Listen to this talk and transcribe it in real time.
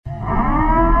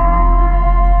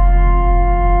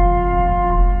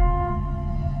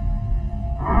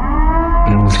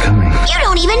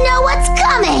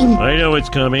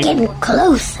coming. Getting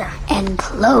closer and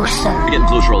closer. We're getting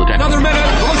closer all the time. Another minute,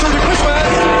 closer to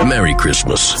Christmas. Merry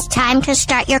Christmas. It's time to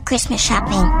start your Christmas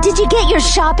shopping. Did you get your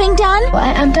shopping done? Well,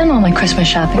 I've done all my Christmas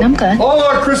shopping. I'm good. All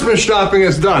our Christmas shopping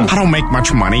is done. I don't make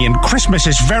much money, and Christmas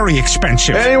is very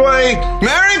expensive. Anyway,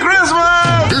 Merry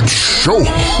Christmas! It's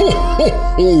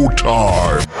show-ho-ho-ho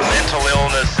time. Mental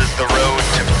illness is the road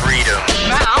to freedom.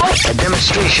 Now, a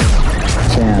demonstration.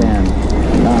 10,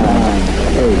 9,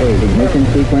 8, ignition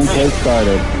sequence has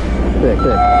started. 6,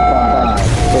 5,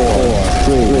 4,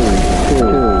 3, 2,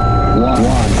 1,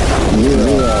 0.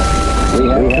 We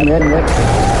have committed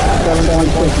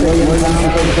 7.6 billion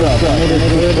pounds.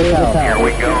 Here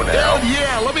we go now.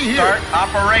 Yeah, let me hear. Start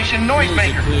Operation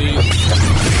Noisemaker.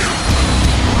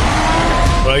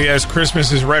 Well, yes,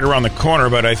 Christmas is right around the corner,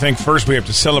 but I think first we have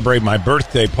to celebrate my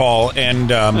birthday, Paul,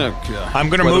 and I'm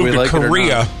going to move to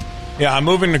Korea. Yeah, I'm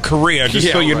moving to Korea,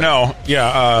 just so you know.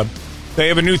 Yeah, they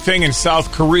have a new thing in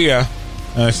South Korea.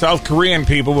 South Korean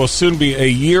people will soon be a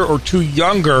year or two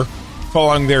younger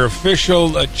following their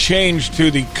official change to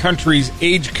the country's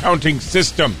age-counting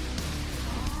system.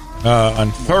 On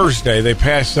Thursday, they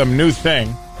passed some new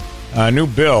thing, a new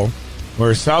bill,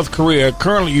 where South Korea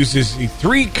currently uses the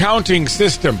 3-counting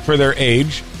system for their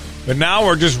age, but now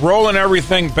we're just rolling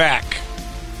everything back.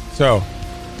 So,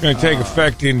 it's going to take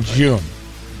effect in June.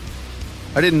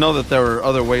 I didn't know that there were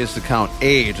other ways to count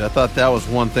age. I thought that was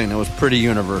one thing that was pretty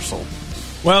universal.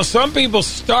 Well, some people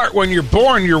start when you're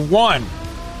born, you're 1.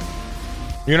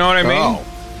 You know what I mean? Oh.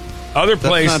 Other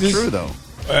places... That's not true, though.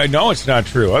 No, it's not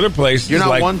true. Other places... You're not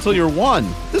like, 1 till you're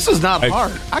 1. This is not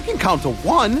hard. I can count to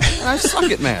 1, and I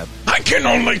suck at math. I can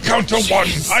only count to 1.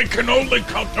 I can only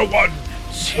count to 1.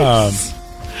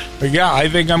 But yeah, I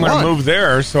think I'm going to move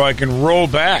there so I can roll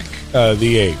back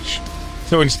the age.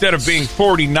 So instead of being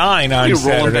 49 on Saturday...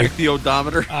 You're rolling back the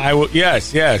odometer? I will,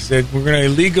 yes. We're going to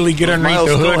illegally get underneath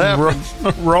the hood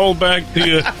and roll back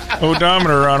the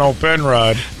odometer on old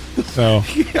Penrod. So...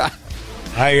 Yeah.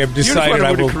 I have decided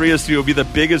I will. Korea, so you'll be the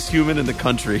biggest human in the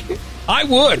country. I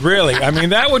would, really. I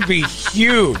mean, that would be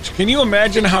huge. Can you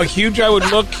imagine how huge I would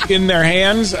look in their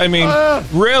hands? I mean,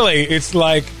 really, it's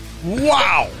like,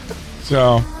 wow.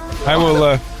 So, I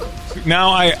will,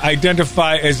 now I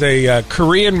identify as a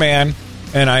Korean man,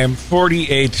 and I am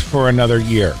 48 for another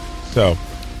year. So,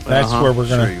 that's where we're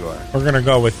going to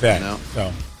go with that. No.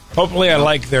 So, hopefully I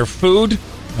like their food.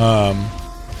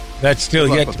 That's still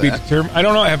yet to be determined. I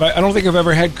don't know. I don't think I've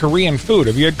ever had Korean food.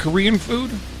 Have you had Korean food?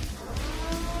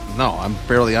 No, I'm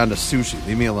barely onto sushi.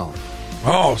 Leave me alone.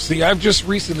 Oh, see, I've just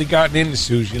recently gotten into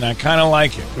sushi, and I kind of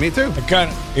like it. Me too. I kind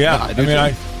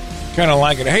of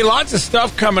like it. Hey, lots of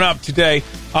stuff coming up today.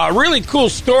 Really cool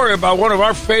story about one of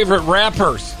our favorite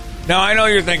rappers. Now, I know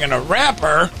you're thinking, a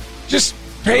rapper? Just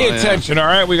pay attention, all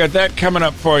right? We got that coming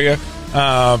up for you.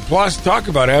 Plus, talk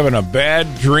about having a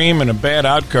bad dream and a bad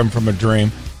outcome from a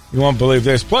dream. You won't believe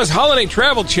this. Plus, holiday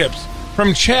travel chips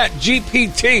from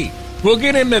ChatGPT. We'll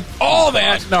get into all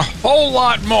that and a whole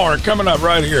lot more coming up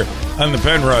right here on The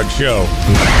Penrod Show.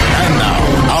 And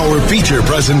now, our feature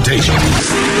presentation.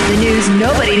 The news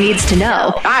nobody needs to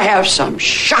know. I have some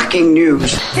shocking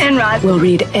news. Penrod will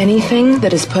read anything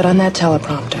that is put on that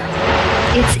teleprompter.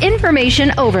 It's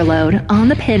information overload on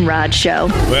The Penrod Show.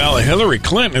 Well, Hillary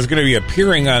Clinton is going to be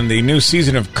appearing on the new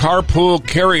season of Carpool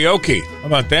Karaoke. How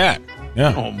about that?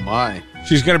 Yeah. Oh, my.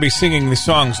 She's going to be singing the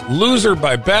songs Loser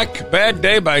by Beck, Bad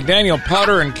Day by Daniel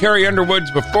Powter, and Carrie Underwood's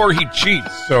Before He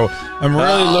Cheats. So I'm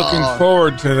really looking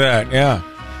forward to that, yeah.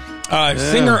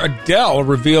 Singer Adele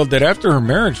revealed that after her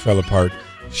marriage fell apart,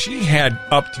 she had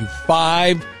up to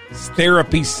 5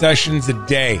 therapy sessions a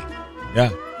day. Yeah.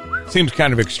 Seems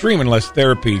kind of extreme unless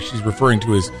therapy she's referring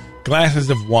to as glasses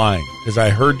of wine, because I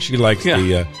heard she likes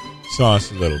the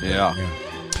sauce a little bit. Yeah.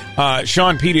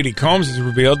 Sean P. Diddy Combs has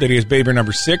revealed that he has baby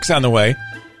number 6 on the way,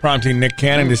 prompting Nick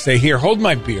Cannon to say, "Here, hold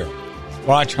my beer.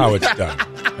 Watch how it's done."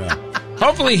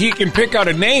 Hopefully he can pick out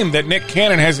a name that Nick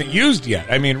Cannon hasn't used yet.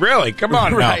 I mean, really, come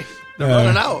on now. They're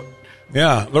running out.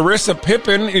 Yeah. Larissa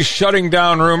Pippen is shutting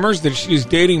down rumors that she is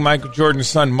dating Michael Jordan's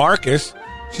son, Marcus.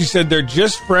 She said they're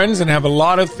just friends and have a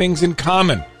lot of things in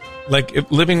common,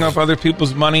 like living off other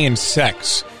people's money and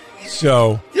sex.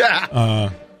 So,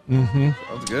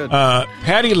 Sounds good.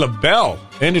 Patti LaBelle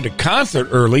ended a concert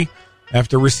early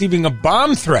after receiving a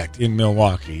bomb threat in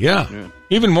Milwaukee. Yeah.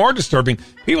 Even more disturbing,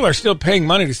 people are still paying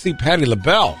money to see Patti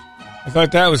LaBelle. I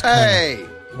thought that was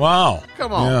wow.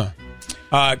 Come on.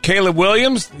 Yeah. Caleb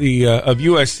Williams, of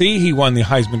USC, he won the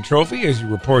Heisman Trophy, as you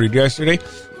reported yesterday.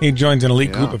 He joins an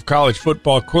elite group of college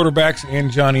football quarterbacks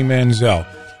and Johnny Manziel.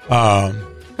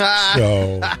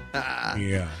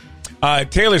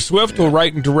 Taylor Swift will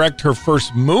write and direct her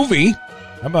first movie.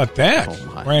 How about that?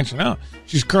 Oh, branching out.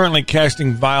 She's currently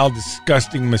casting vile,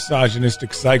 disgusting,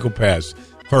 misogynistic psychopaths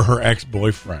for her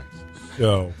ex-boyfriends.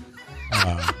 So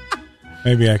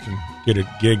maybe I can get a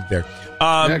gig there.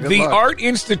 The luck. Art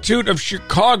Institute of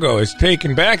Chicago has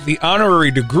taken back the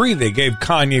honorary degree they gave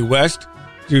Kanye West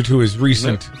due to his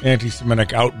recent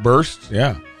anti-Semitic outbursts.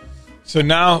 Yeah. So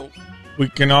now we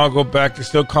can all go back to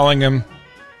still calling him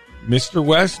Mr.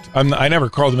 West. I never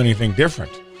called him anything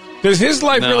different. Does his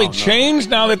life really change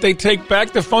now that they take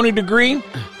back the phony degree?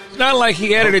 It's not like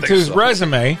he added it to his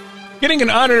resume. Getting an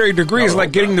honorary degree is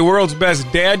like getting the world's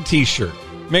best dad t-shirt.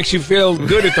 Makes you feel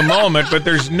good at the moment, but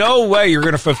there's no way you're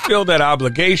going to fulfill that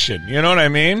obligation. You know what I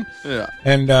mean? Yeah.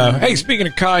 And, hey, speaking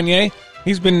of Kanye,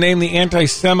 he's been named the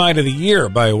Anti-Semite of the Year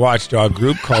by a watchdog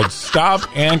group called Stop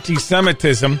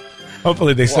Anti-Semitism.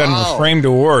 Hopefully they send him a framed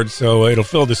award so it'll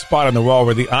fill the spot on the wall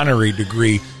where the honorary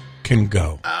degree can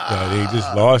go. So they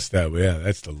just lost that. Yeah,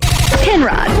 that's the last.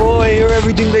 Penrod. Boy, hear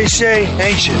everything they say,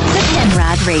 ain't you? The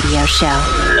Penrod Radio Show.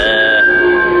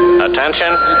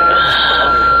 Attention.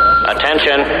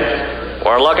 Attention.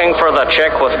 We're looking for the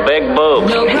chick with big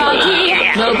boobs. No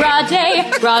brade, no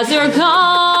brade, bras are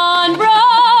gone, bro.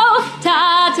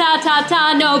 Ta ta ta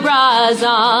ta, no bras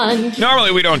on.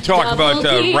 Normally we don't talk about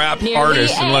rap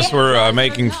artists unless we're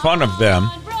making fun of them.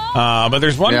 But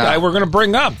there's one guy we're going to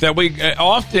bring up that we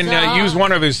often use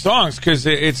one of his songs because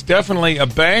it's definitely a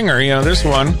banger. You know, this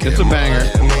one. It's a banger.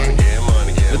 It's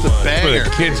a banger. That's what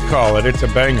the kids call it. It's a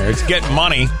banger. It's Get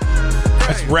Money.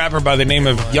 That's a rapper by the name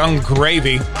of Young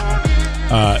Gravy.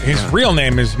 His real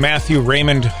name is Matthew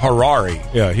Raymond Harari.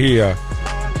 Yeah,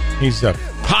 he's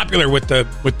popular with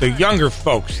the younger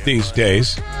folks these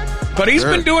days. But he's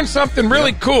been doing something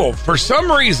really cool. For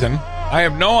some reason, I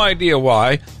have no idea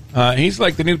why. He's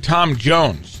like the new Tom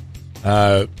Jones.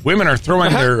 Women are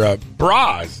throwing their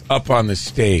bras up on the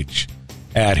stage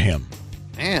at him.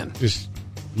 Man. Just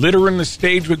littering the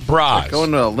stage with bras. Like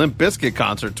going to a Limp Bizkit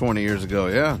concert 20 years ago,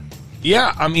 yeah.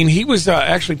 Yeah, I mean, he was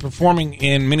actually performing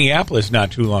in Minneapolis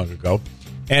not too long ago,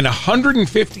 and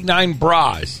 159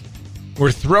 bras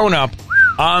were thrown up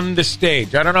on the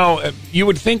stage. I don't know, you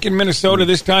would think in Minnesota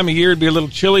this time of year it'd be a little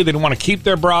chilly. They'd want to keep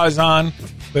their bras on,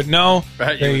 but no,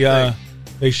 they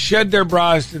shed their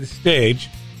bras to the stage,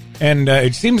 and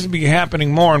it seems to be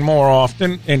happening more and more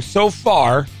often. And so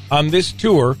far on this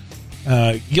tour,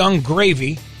 Young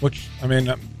Gravy, which, I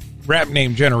mean, rap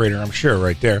name generator, I'm sure,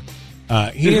 right there,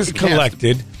 he has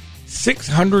collected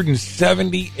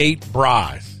 678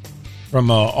 bras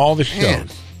from all the shows. Man.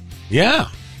 Yeah.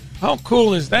 How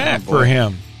cool is that for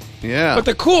him? Yeah. But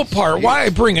the cool part, why I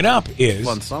bring it up is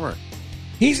one summer.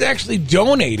 He's actually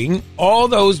donating all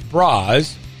those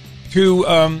bras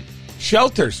to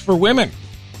shelters for women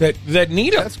that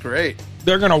need them. That's great.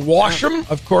 They're going to wash them,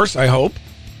 of course, I hope,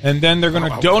 and then they're going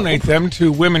to donate them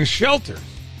to women's shelters.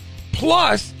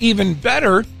 Plus, even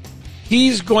better,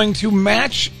 he's going to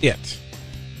match it.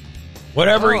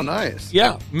 Whatever. Oh, nice.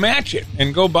 Yeah, match it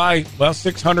and go buy,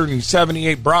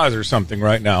 678 bras or something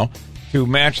right now to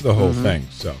match the whole thing.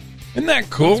 So, isn't that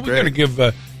cool? We're going to give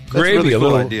Gravy really a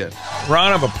little idea.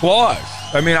 Round of applause.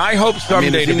 I mean, I hope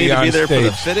someday to be on there stage. for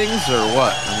the fittings or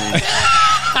what?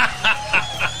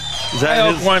 Is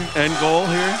that his end goal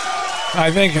here? I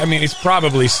mean, it's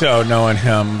probably so, knowing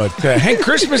him. But, hey,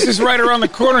 Christmas is right around the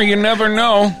corner. You never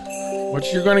know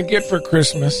what you're going to get for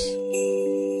Christmas.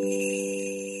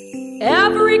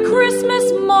 Every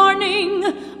Christmas morning,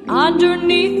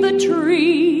 underneath the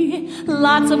tree,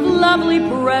 lots of lovely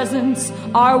presents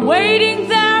are waiting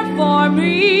there for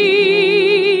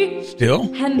me.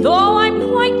 Still? And though I'm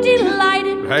quite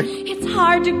delighted, it's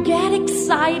hard to get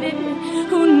excited.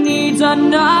 Who needs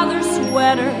another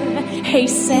sweater? Hey,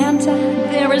 Santa,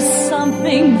 there is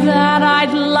something that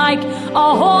I'd like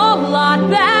a whole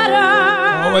lot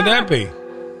better. What would that be?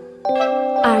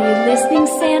 Are you listening,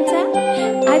 Santa?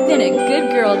 I've been a good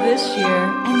girl this year,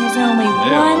 and there's only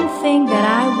one thing that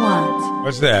I want.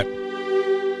 What's that?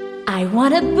 I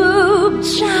want a boob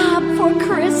job for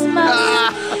Christmas.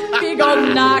 Big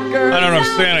old knocker. I don't know if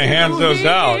Santa hands those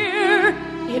out.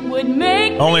 It would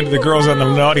make only to the girls on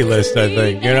the naughty list, I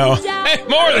think. You know. Hey,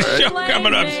 more of the show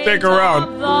coming up. Stick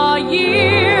around.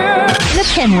 The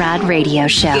Penrod Radio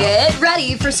Show. Get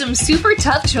ready for some super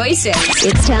tough choices.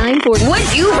 It's time for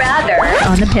Would You Rather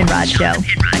on the Penrod Show.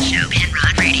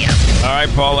 Penrod Radio. All right,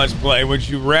 Paul, let's play. Would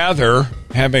you rather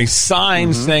have a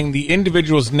sign saying the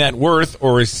individual's net worth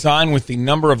or a sign with the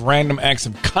number of random acts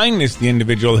of kindness the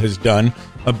individual has done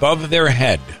above their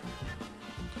head?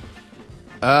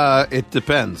 It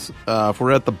depends. If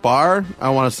we're at the bar, I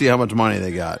want to see how much money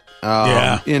they got.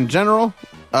 In general,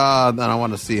 then I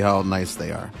want to see how nice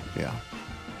they are. Yeah.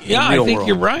 Yeah, I think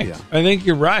you're right. Yeah. I think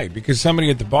you're right because somebody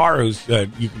at the bar who's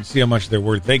you can see how much they're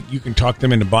worth. You can talk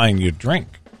them into buying you a drink.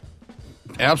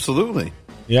 Absolutely.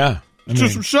 Yeah.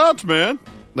 Just some shots, man.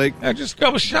 Like just a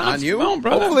couple shots on you. Come on,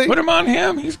 brother. Hopefully. Put him on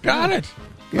him. He's got it.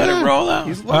 Let it roll out.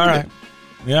 He's all right. It.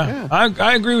 Yeah.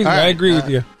 I agree with you. I agree with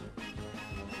you.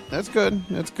 That's good.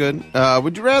 That's good.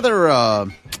 Would you rather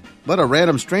let a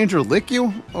random stranger lick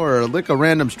you or lick a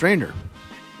random stranger?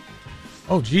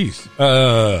 Oh, geez.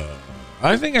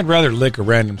 I think I'd rather lick a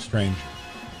random stranger.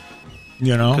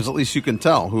 You know? Because at least you can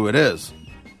tell who it is.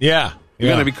 Yeah. You're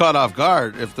going to be caught off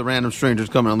guard if the random stranger's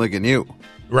coming and licking you.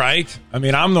 Right. I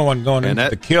mean, I'm the one going into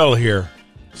the kill here.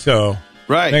 So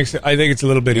right. I think it's a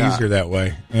little bit easier that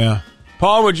way. Yeah.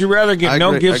 Paul, would you rather get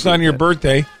no gifts on your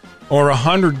birthday or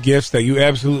 100 gifts that you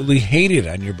absolutely hated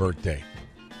on your birthday?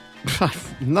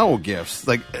 No gifts.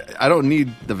 Like, I don't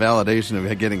need the validation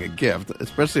of getting a gift,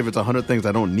 especially if it's 100 things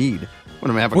I don't need. When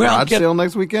am I having a garage sale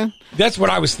next weekend? That's what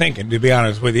I was thinking, to be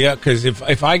honest with you, because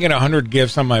if I get 100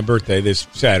 gifts on my birthday this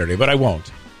Saturday, but I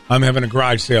won't, I'm having a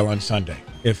garage sale on Sunday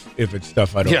if it's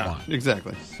stuff I don't want. Yeah,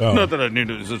 exactly. So. Not that I need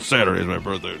it. It's Saturday is my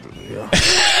birthday.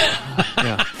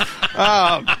 Yeah.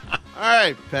 All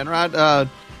right, Penrod.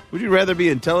 Would you rather be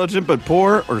intelligent but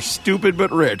poor or stupid but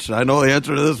rich? I know the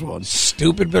answer to this one.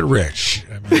 Stupid but rich.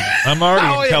 I mean, I'm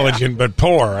already intelligent but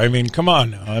poor. I mean, come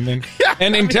on now. I mean,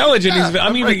 intelligent is.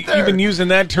 I'm even using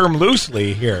that term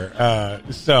loosely here.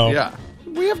 Yeah,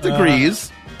 we have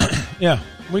degrees. Yeah,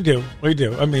 we do.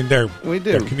 I mean, they're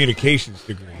communications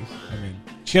degrees. I mean,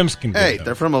 chimps can. Hey,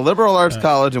 they're from a liberal arts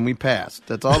college, and we passed.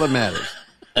 That's all that matters.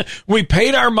 We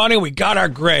paid our money, we got our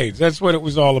grades. That's what it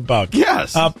was all about.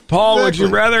 Yes. Paul, exactly. Would you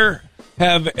rather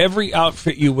have every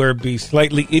outfit you wear be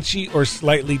slightly itchy or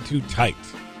slightly too tight?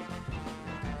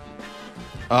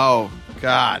 Oh,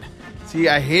 God. See,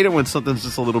 I hate it when something's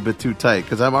just a little bit too tight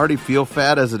because I already feel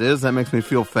fat as it is. That makes me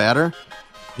feel fatter.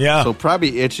 Yeah. So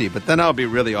probably itchy, but then I'll be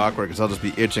really awkward because I'll just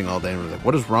be itching all day. And we're like,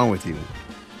 what is wrong with you?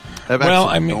 Well,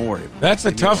 I mean, don't worry. That's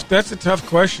a tough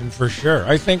question for sure.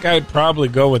 I think I'd probably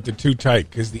go with the too tight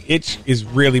because the itch is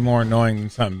really more annoying than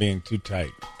something being too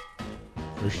tight.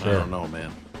 For sure. I don't know,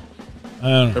 man.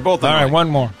 They're both annoying. All right, one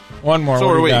more. So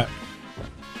what are we.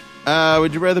 Got?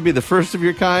 Would you rather be the first of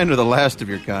your kind or the last of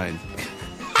your kind?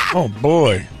 Oh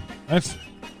boy,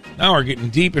 now we're getting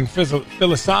deep and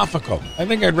philosophical. I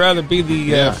think I'd rather be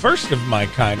the first of my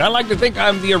kind. I like to think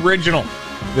I'm the original.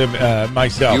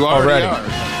 Myself you already are.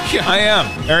 Yeah. I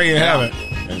am. There you have it.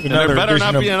 And there better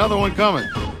not be another one coming.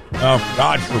 Oh,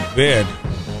 God forbid.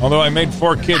 Although I made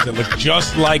 4 kids that look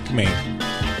just like me.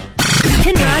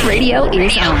 Penrod Radio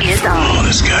is on. Oh,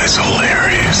 this guy's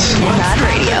hilarious. Penrod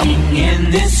Radio. In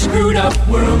this screwed up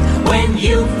world, when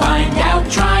you find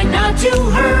out, try not to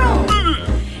hurl.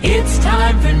 It's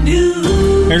time for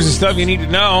news. Here's the stuff you need to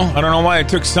know. I don't know why it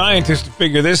took scientists to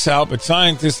figure this out, but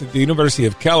scientists at the University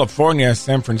of California,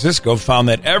 San Francisco, found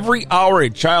that every hour a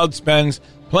child spends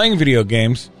playing video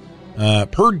games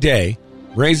per day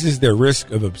raises their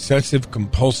risk of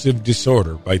obsessive-compulsive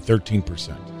disorder by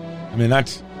 13%. I mean,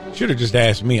 should have just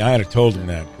asked me. I had told him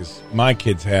that because my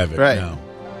kids have it now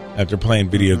after playing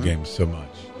video games so much.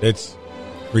 It's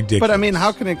ridiculous. But, I mean,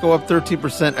 how can it go up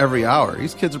 13% every hour?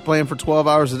 These kids are playing for 12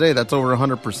 hours a day. That's over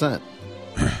 100%.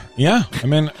 Yeah. I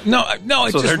mean, no,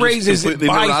 it just raises it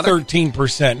by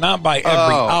 13%, not by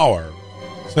every hour.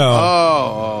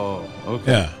 So,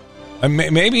 okay. Yeah.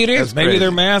 Maybe it is. That's maybe crazy.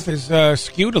 their math is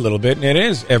skewed a little bit, and it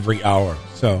is every hour.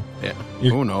 So, yeah.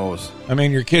 Who knows? I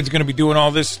mean, your kid's going to be doing all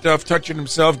this stuff, touching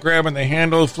himself, grabbing the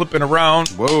handle, flipping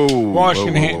around,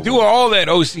 washing hands, do all that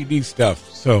OCD stuff.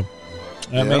 So,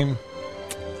 I mean,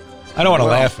 I don't want to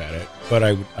laugh at it, but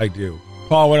I do.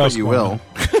 Paul, what else? You will.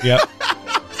 Yep.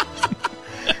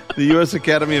 The U.S.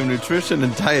 Academy of Nutrition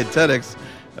and Dietetics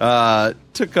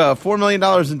took $4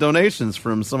 million in donations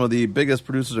from some of the biggest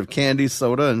producers of candy,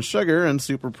 soda, and sugar and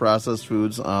super processed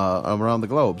foods around the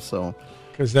globe. So,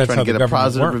 because that's trying how to get the a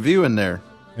positive works. review in there.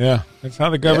 Yeah, that's how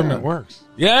the government works.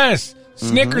 Yes,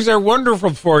 Snickers are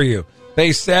wonderful for you.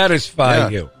 They satisfy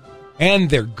you, and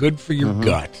they're good for your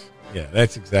gut. Yeah,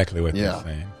 that's exactly what they're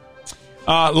saying.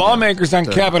 Lawmakers on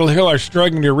Capitol Hill are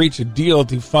struggling to reach a deal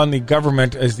to fund the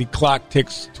government as the clock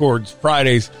ticks towards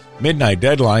Friday's midnight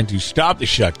deadline to stop the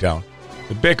shutdown.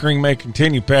 The bickering may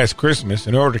continue past Christmas.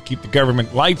 In order to keep the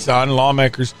government lights on,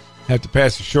 lawmakers have to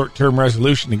pass a short-term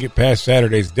resolution to get past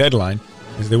Saturday's deadline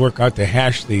as they work out to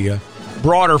hash the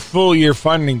broader full-year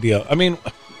funding deal. I mean,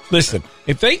 listen,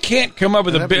 if they can't come up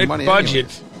with a big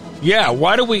budget,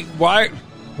 why do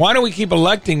we keep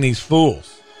electing these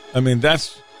fools? I mean,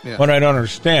 that's what I don't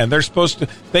understand. They're supposed to.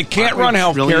 They can't run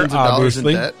health care,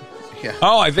 obviously. Yeah.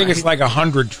 Oh, I think it's like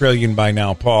 100 trillion by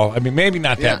now, Paul. I mean, maybe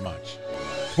not that much.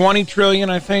 20 trillion,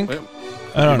 I think. Well,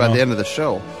 I don't know. By the end of the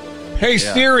show. Hey,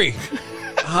 Siri,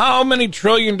 how many $1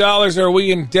 trillion are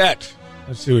we in debt?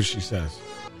 Let's see what she says.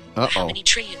 How many $1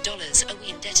 trillion are we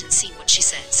in debt, and see what she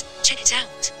says. Check it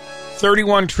out.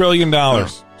 $31 trillion.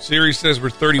 Siri says we're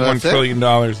 $31 trillion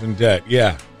in debt.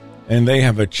 Yeah. And they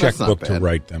have a checkbook to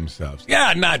write themselves.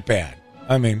 Yeah, not bad.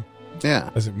 I mean,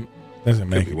 doesn't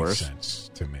make any sense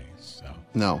to me. So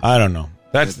no, I don't know.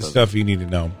 That's the stuff you need to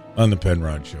know on the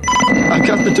Penrod Show. I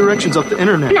got the directions off the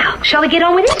internet. Now, shall we get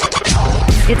on with it?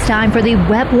 It's time for the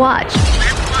Web Watch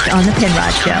on the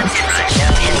Penrod Show.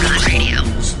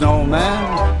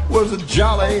 Snowman was a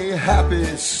jolly, happy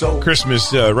soul.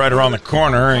 Christmas right around the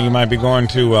corner. You might be going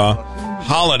to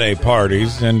holiday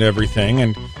parties and everything.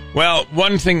 And, well,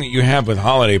 one thing that you have with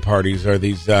holiday parties are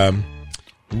these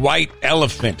white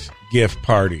elephant gift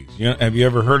parties. Have you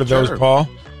ever heard of those, Paul?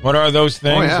 What are those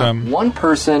things? One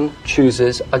person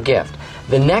chooses a gift.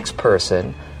 The next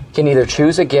person can either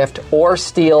choose a gift or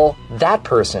steal that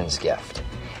person's gift.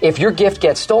 If your gift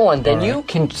gets stolen, then you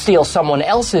can steal someone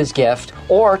else's gift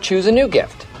or choose a new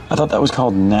gift. I thought that was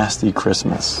called Nasty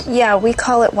Christmas. Yeah, we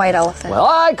call it White Elephant. Well,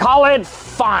 I call it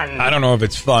fun. I don't know if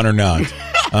it's fun or not,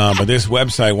 but this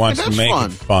website wants to make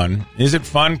it fun. Is it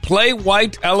fun?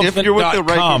 PlayWhiteElephant.com. If you're with the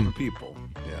right group of people.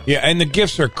 Yeah, and the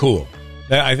gifts are cool.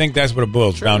 I think that's what it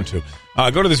boils down to.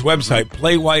 Go to this website,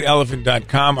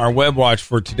 PlayWhiteElephant.com, our web watch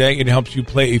for today. It helps you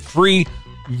play a free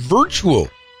virtual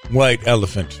White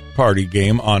Elephant party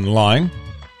game online.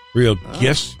 Real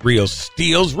gifts, real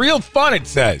steals, real fun, it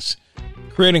says.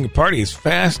 Creating a party is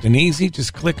fast and easy.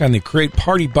 Just click on the Create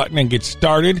Party button and get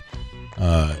started.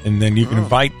 And then you can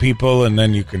invite people, and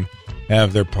then you can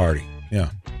have their party. Yeah.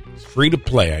 It's free to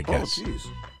play, I guess. Oh, jeez.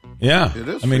 Yeah. It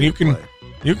is I mean, free you to can... play.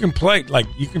 You can play,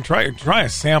 you can try a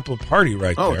sample party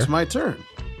right there. Oh, it's my turn.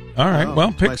 All right,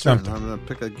 well, pick something. I'm going to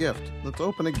pick a gift. Let's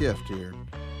open a gift here.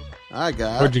 I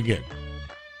got... What'd you get?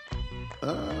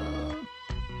 I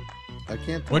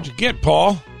can't tell. What'd you get,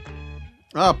 Paul?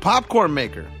 Popcorn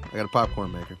maker. I got a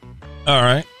popcorn maker. All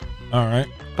right.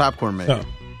 Popcorn maker.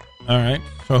 All right.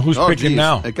 So who's picking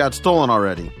now? It got stolen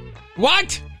already.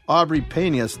 What? Aubrey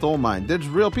Pena stole mine. There's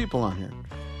real people on here.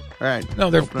 All right.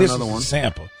 No, this is a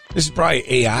sample. This is probably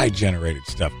AI-generated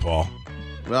stuff, Paul.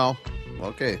 Well,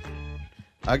 okay.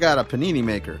 I got a panini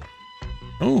maker.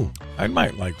 Ooh, I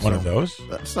might like one of those.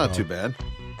 That's not too bad.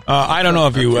 I don't know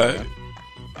if you...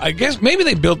 I guess maybe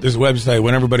they built this website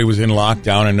when everybody was in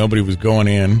lockdown and nobody was going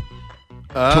in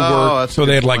to work. So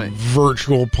they had like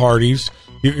virtual parties.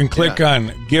 You can click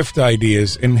on gift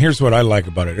ideas, and here's what I like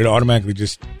about it. It automatically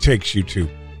just takes you to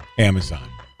Amazon.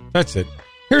 That's it.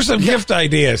 Here's some gift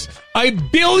ideas. A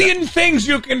billion things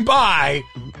you can buy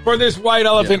for this White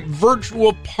Elephant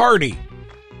virtual party.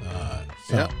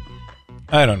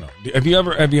 I don't know. Have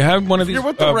you had one of these? If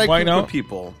you're with the right group of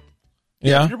people.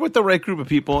 Yeah. If you're with the right group of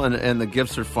people and the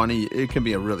gifts are funny, it can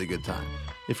be a really good time.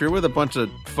 If you're with a bunch of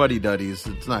fuddy-duddies,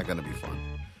 it's not going to be fun.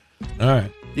 All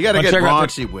right. You got to get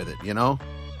raunchy with it, you know?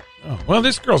 Oh, well,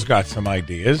 this girl's got some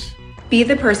ideas. Be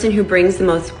the person who brings the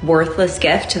most worthless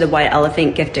gift to the White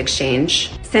Elephant gift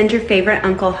exchange. Send your favorite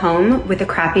uncle home with a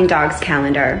Crapping Dogs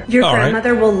calendar. Your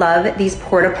grandmother will love these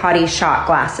porta potty shot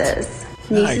glasses.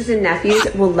 Nieces and nephews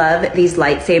will love these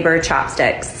lightsaber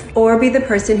chopsticks. Or be the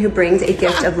person who brings a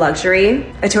gift of luxury,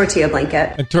 a tortilla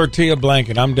blanket. A tortilla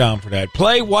blanket. I'm down for that.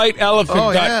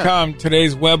 PlayWhiteElephant.com,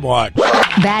 today's web watch.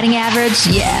 Batting average?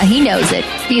 Yeah, he knows it.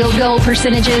 Field goal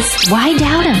percentages? Why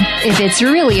doubt him? If it's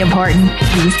really important,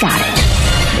 he's got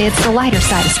it. It's the lighter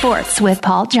side of sports with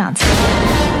Paul Johnson.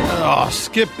 Oh,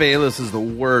 Skip Bayless is the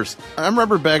worst. I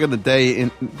remember back in the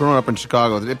day, growing up in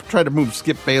Chicago, they tried to move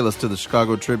Skip Bayless to the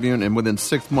Chicago Tribune, and within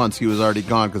 6 months he was already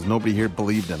gone because nobody here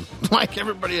believed him. Like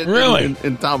everybody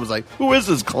in town was like, who is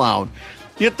this clown?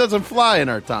 It doesn't fly in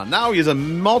our town. Now he's a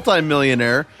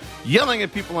multimillionaire yelling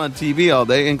at people on TV all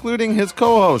day, including his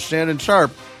co-host, Shannon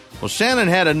Sharpe. Well, Shannon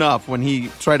had enough when he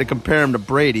tried to compare him to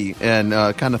Brady and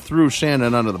kind of threw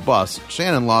Shannon under the bus.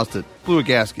 Shannon lost it. Blew a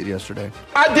gasket yesterday.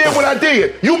 I did what I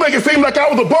did. You make it seem like I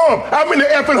was a bum. I'm in the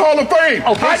effing Hall of Fame.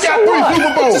 Okay, I got 3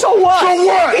 Super Bowls. So what? So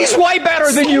what? He's way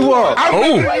better than you were.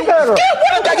 I'm way better.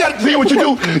 I got to see what you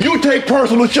do. You take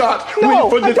personal shots.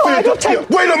 No, I don't take...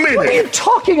 Wait a minute. What are you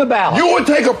talking about? You would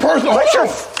take a personal... Put your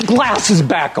glasses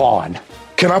back on.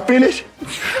 Can I finish?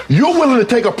 You're willing to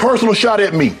take a personal shot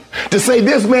at me to say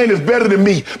this man is better than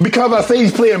me because I say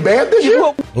he's playing bad this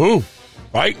year? Ooh,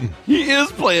 fighting. He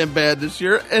is playing bad this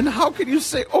year, and how can you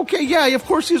say, okay, yeah, of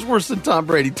course he's worse than Tom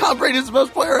Brady. Tom Brady is the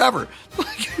best player ever.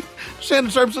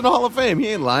 Shannon Sharpe's in the Hall of Fame. He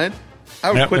ain't lying.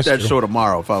 I would quit that show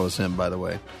tomorrow if I was him, by the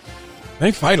way.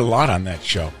 They fight a lot on that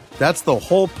show. That's the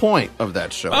whole point of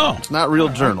that show. Oh. It's not real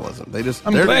journalism.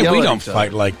 I'm glad we don't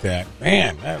fight like that.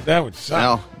 Man, that would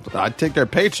suck. Well, I'd take their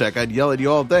paycheck. I'd yell at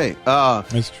you all day.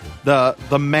 That's true.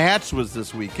 The match was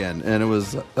this weekend, and it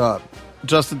was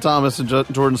Justin Thomas and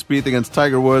Jordan Spieth against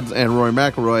Tiger Woods and Rory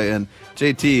McIlroy, and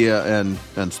JT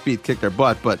and Spieth kicked their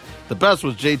butt. But the best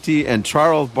was JT and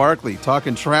Charles Barkley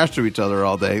talking trash to each other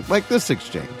all day, like this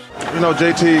exchange. You know,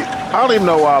 JT, I don't even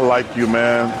know why I like you,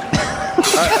 man.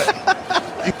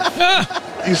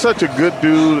 You're such a good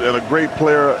dude and a great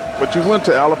player, but you went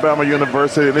to Alabama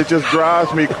University, and it just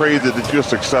drives me crazy that you're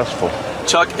successful.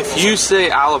 Chuck, if you say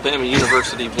Alabama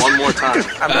University one more time,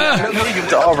 I know you get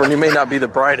to Auburn, you may not be the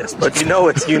brightest, but you know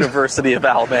it's University of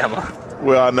Alabama.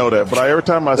 Well, I know that, but every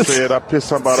time I say it, I piss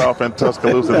somebody off in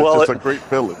Tuscaloosa. It's just a great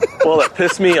feeling. Well, it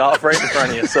pissed me off right in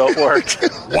front of you, so it worked.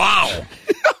 Wow.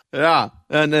 Yeah,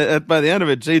 and by the end of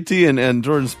it, JT and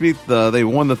Jordan Spieth, they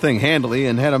won the thing handily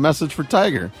and had a message for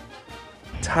Tiger.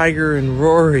 Tiger and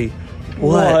Rory,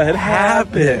 what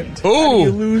happened? Oh,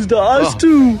 you lose to us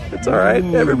too. It's all right.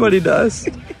 Everybody does.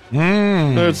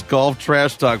 There's golf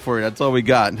trash talk for you. That's all we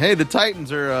got. And hey, the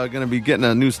Titans are going to be getting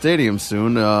a new stadium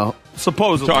soon,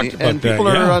 supposedly, and people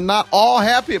are not all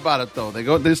happy about it though.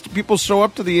 People show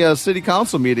up to the city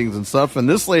council meetings and stuff, and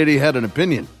this lady had an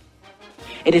opinion.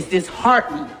 It is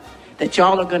disheartening that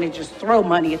y'all are going to just throw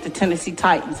money at the Tennessee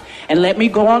Titans. And let me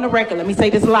go on the record. Let me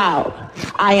say this loud.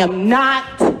 I am not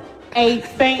a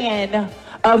fan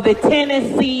of the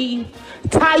Tennessee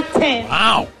Titans.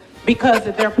 Wow. Because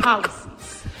of their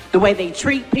policies, the way they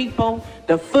treat people,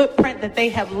 the footprint that they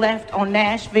have left on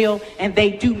Nashville, and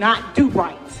they do not do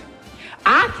right.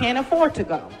 I can't afford to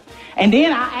go. And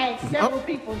then I asked several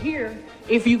people here,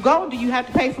 if you go, do you have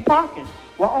to pay for parking?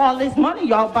 Well, all this money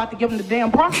y'all about to give them the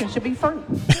damn parking should be free.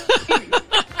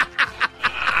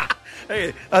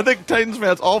 Hey, I think Titans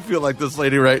fans all feel like this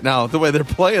lady right now, the way they're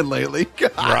playing lately.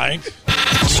 God. Right.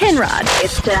 Chinrod.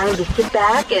 It's time to sit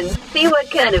back and see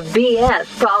what kind of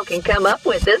BS Paul can come up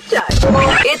with this time.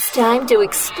 It's time to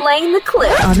explain the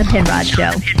clip on the Penrod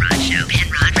Show.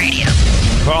 Penrod Radio.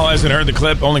 Paul hasn't heard the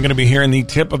clip, only going to be hearing the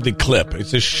tip of the clip.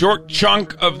 It's a short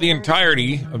chunk of the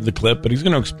entirety of the clip, but he's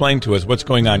going to explain to us what's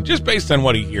going on just based on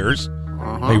what he hears.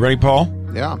 Are you ready, Paul?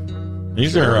 Yeah.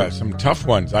 These are some tough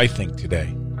ones, I think,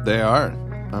 today. They are.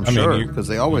 I'm sure, because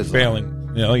they always are. Failing.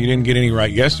 You know, you didn't get any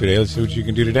right yesterday. Let's see what you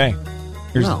can do today.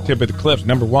 Here's the tip of the clip.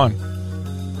 Number one.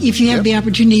 If you have the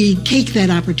opportunity, take that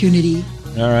opportunity.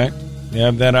 All right. You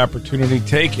have that opportunity,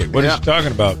 take it. What is she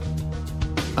talking about?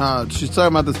 She's talking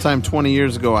about this time 20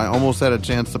 years ago. I almost had a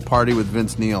chance to party with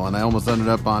Vince Neil, and I almost ended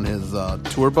up on his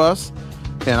tour bus.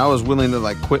 And I was willing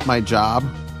to quit my job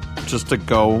just to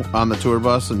go on the tour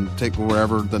bus and take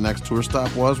wherever the next tour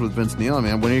stop was with Vince Neil. I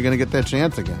mean, when are you going to get that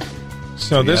chance again?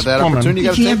 So this that woman, opportunity,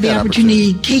 if you have the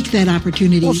opportunity, take that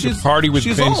opportunity. Well, party with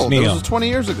she's Vince old. Neil. This was 20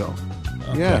 years ago.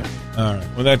 Okay. Yeah. All right.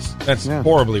 Well, that's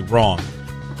horribly wrong.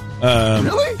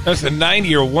 Really? That's a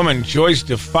 90-year-old woman, Joyce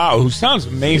DeFau, who sounds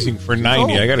amazing for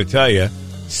 90, I got to tell you.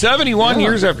 71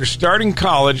 years after starting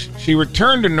college, she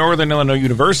returned to Northern Illinois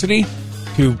University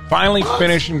to finally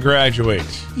finish and graduate.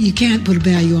 You can't put a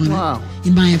value on it,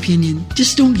 in my opinion.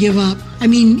 Just don't give up. I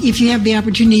mean, if you have the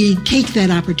opportunity, take that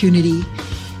opportunity.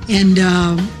 And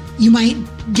you might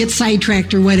get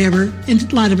sidetracked or whatever,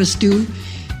 and a lot of us do.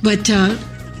 But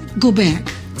go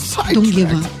back. Don't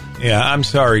give up. Yeah, I'm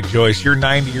sorry, Joyce. You're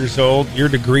 90 years old. Your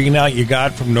degree now you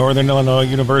got from Northern Illinois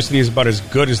University is about as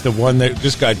good as the one that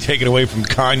just got taken away from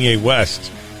Kanye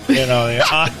West. You know, the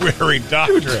honorary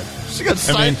doctorate. She got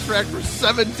sidetracked for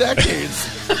 7 decades.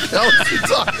 What the hell is she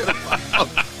talking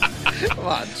about? Come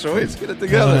on, Joyce, get it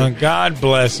together. God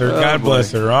bless her. God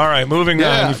bless her. All right, moving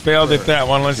on. You failed at that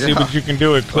one. Let's see what you can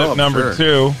do at clip number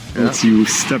 2. Once you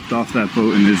stepped off that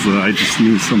boat in Isla, I just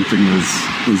knew something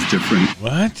was different.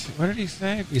 What? What did he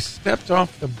say? If you stepped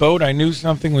off the boat, I knew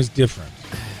something was different.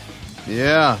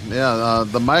 Yeah.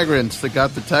 The migrants that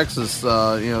got to Texas,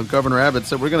 Governor Abbott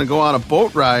said, we're going to go on a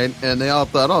boat ride, and they all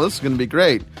thought, this is going to be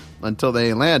great, until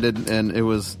they landed, and it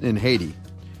was in Haiti.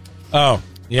 Oh,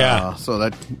 yeah.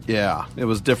 It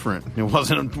was different. It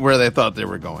wasn't where they thought they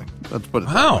were going. Let's put it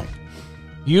that way.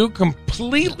 You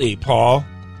completely, Paul,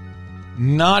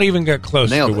 not even got close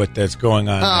to what that's going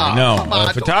on there. No.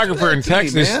 A photographer in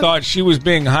Texas thought she was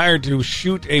being hired to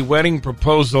shoot a wedding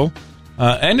proposal.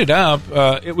 Ended up,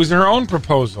 it was her own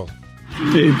proposal.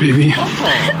 Hey, baby.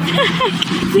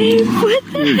 Babe, what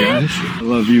the Hey, guys. I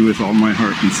love you with all my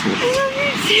heart and soul.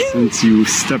 Since you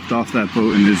stepped off that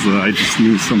boat in Isla, I just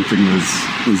knew something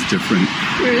was different.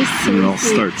 You're so and it all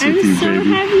starts with you, I'm so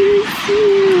baby. happy to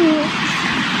see you.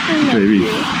 Baby,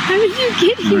 How did you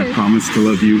get here? I promise to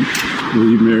love you. Will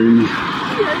you marry me?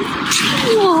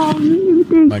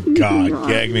 My God,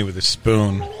 gag me with a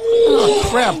spoon. Oh,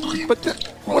 crap. But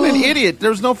what an idiot.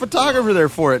 There's no photographer there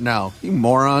for it now. You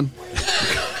moron.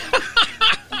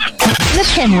 The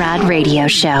Penrod Radio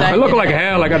Show. I look like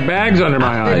hell. I got bags under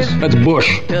my eyes. That's bush.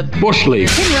 Bush leaf.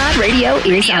 Penrod Radio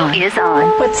is on.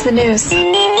 What's the news?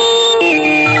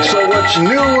 So what's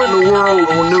new in the world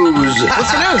of news?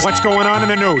 What's the news? What's going on in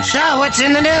the news? So, what's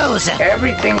in the news?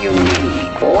 Everything you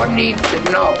need or need to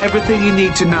know. Everything you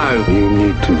need to know. You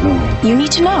need to know. You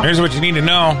need to know. Here's what you need to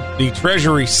know. The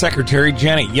Treasury Secretary,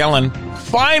 Janet Yellen,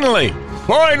 finally,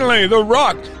 The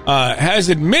Rock has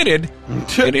admitted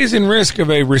it is in risk of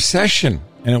a recession,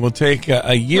 and it will take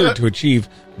a year to achieve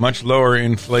much lower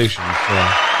inflation. So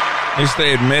at least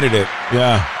they admitted it.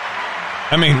 Yeah.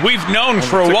 I mean, we've known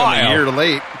for a while. A year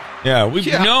late. Yeah, we've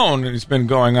known it's been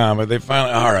going on, but they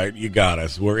finally, all right, you got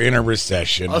us. We're in a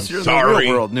recession. Us here in sorry. the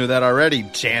real world knew that already,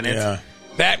 Janet. Yeah.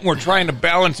 That and we're trying to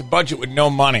balance a budget with no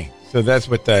money. So that's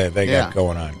what they got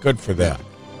going on. Good for them.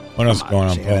 What else is going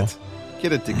on, Paul?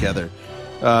 Get it together.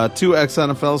 2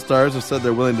 ex-NFL stars have said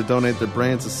they're willing to donate their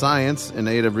brains to science in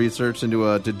aid of research into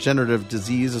a degenerative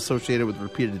disease associated with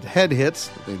repeated head hits.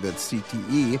 I think that's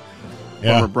CTE.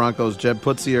 Yeah. Former Broncos Jeb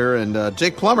Putzier and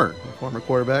Jake Plummer, former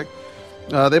quarterback.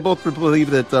 They both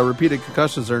believe that repeated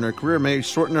concussions during their career may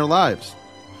shorten their lives.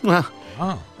 Well,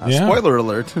 spoiler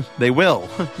alert, they will.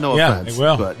 No offense, they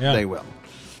will. But they will.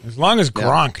 As long as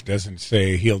Gronk doesn't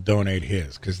say he'll donate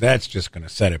his, because that's just going to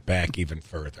set it back even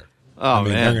further. Oh,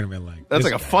 man. They're going to be like, that's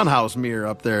like a funhouse mirror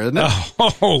up there, isn't it? Oh,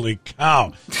 holy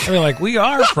cow. I mean, like, we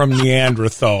are from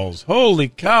Neanderthals. Holy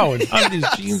cow. And how did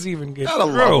these genes even get Gotta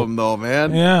through? love them, though,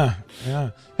 man. Yeah.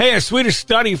 Hey, a Swedish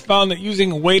study found that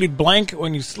using a weighted blanket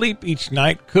when you sleep each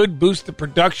night could boost the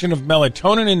production of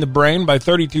melatonin in the brain by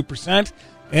 32%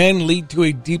 and lead to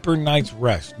a deeper night's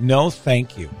rest. No,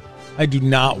 thank you. I do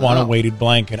not want a weighted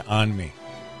blanket on me.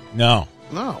 No.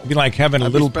 It'd be like having a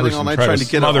little person try to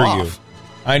smother you.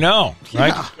 I know, right?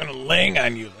 Yeah. Just going to laying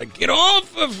on you. Like, get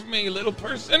off of me, little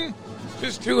person.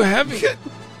 Just too heavy.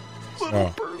 Little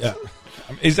person. Yeah.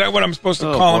 Is that what I'm supposed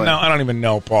to call them now? I don't even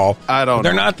know, Paul. I don't know.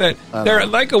 They're not that. They're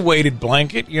like a weighted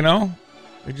blanket, you know?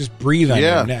 They just breathe on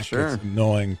your neck. Sure. It's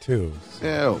annoying, too.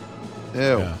 Ew.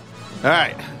 Yeah. All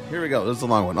right. Here we go. This is a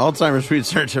long one. Alzheimer's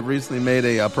research have recently made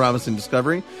a promising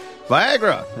discovery.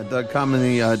 Viagra, a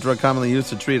drug commonly used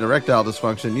to treat erectile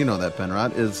dysfunction, you know that,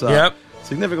 Penrod, is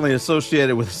significantly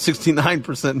associated with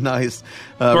 69%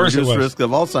 reduced risk of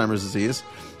Alzheimer's disease.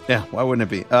 Yeah, why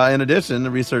wouldn't it be? In addition,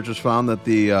 the researchers found that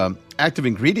the active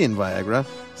ingredient Viagra,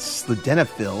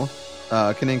 sildenafil,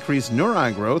 can increase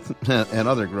neuron growth and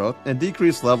other growth and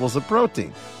decrease levels of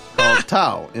protein called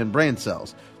tau in brain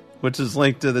cells, which is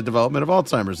linked to the development of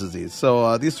Alzheimer's disease.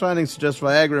 So these findings suggest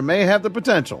Viagra may have the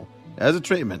potential as a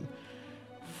treatment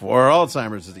for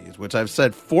Alzheimer's disease, which I've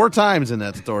said 4 times in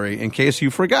that story in case you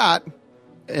forgot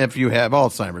if you have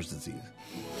Alzheimer's disease.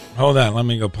 Hold on. Let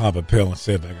me go pop a pill and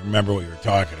see if I can remember what you were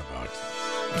talking about.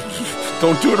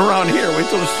 Don't do it around here. Wait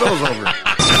till the show's over.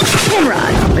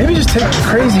 Penrod. Maybe just take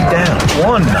crazy down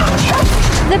 1 notch.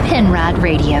 The Penrod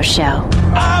Radio Show.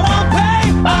 I won't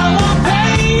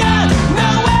pay ya, no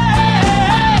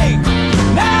way.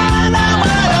 Now,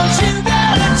 why don't you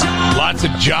get a job? Lots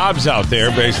of jobs out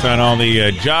there based on all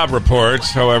the job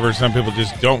reports. However, some people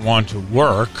just don't want to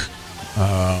work.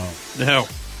 No,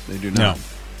 they do not.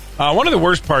 No. One of the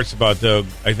worst parts about, though,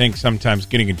 I think sometimes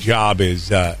getting a job is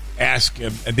the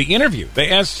interview. They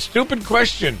ask stupid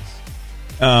questions.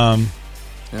 And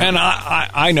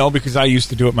I know because I used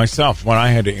to do it myself. When I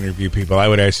had to interview people, I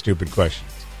would ask stupid questions.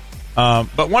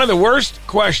 But one of the worst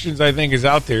questions I think is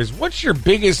out there is, what's your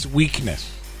biggest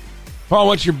weakness? Paul,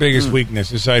 what's your biggest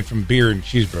weakness aside from beer and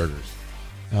cheeseburgers?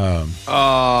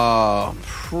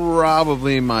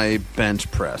 Probably my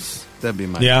bench press. That'd be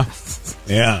my weakness.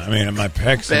 Yeah, I mean, my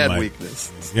pecs. Bad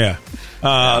weakness. Yeah.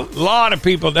 A lot of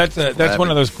people, that's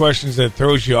one of those questions that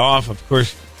throws you off. Of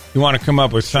course, you want to come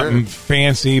up with something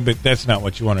fancy, but that's not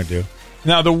what you want to do.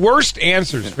 Now, the worst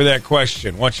answers for that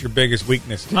question, what's your biggest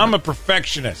weakness? I'm a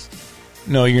perfectionist.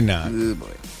 No, you're not. Oh,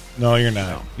 boy. No, you're not.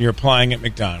 No. You're applying at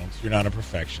McDonald's. You're not a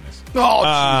perfectionist.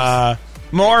 Oh,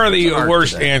 more of the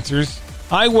worst answers.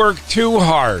 I work too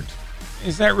hard.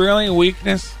 Is that really a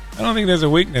weakness? I don't think there's a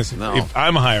weakness. No. If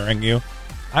I'm hiring you,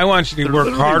 I want you to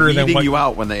work harder than what you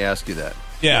out when they ask you that.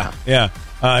 Yeah.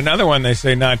 Another one they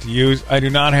say not to use. I do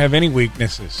not have any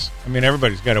weaknesses. I mean,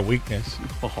 everybody's got a weakness.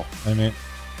 I mean,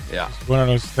 it's one of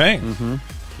those things. Mm-hmm.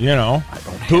 You know,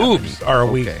 boobs are a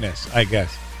weakness, I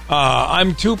guess.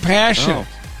 I'm too passionate.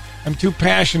 I'm too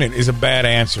passionate is a bad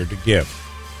answer to give.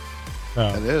 So.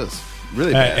 It is.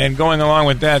 Really bad. And going along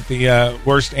with that, the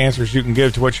worst answers you can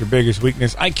give to what's your biggest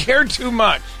weakness. I care too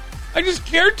much. I just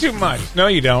care too much. No,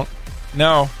 you don't.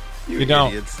 No, you don't.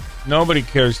 Idiots. Nobody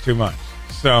cares too much.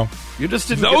 So you just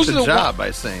didn't get the job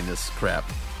by saying this crap.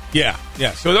 Yeah.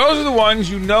 So those are the ones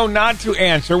you know not to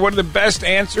answer. What are the best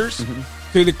answers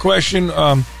to the question,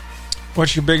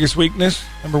 what's your biggest weakness?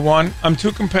 Number one, I'm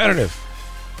too competitive.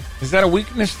 Is that a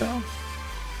weakness, though?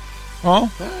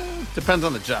 Well, depends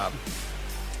on the job.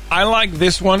 I like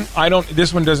this one.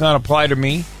 This one does not apply to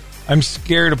me. I'm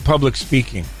scared of public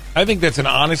speaking. I think that's an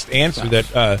honest answer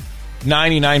that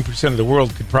 99% of the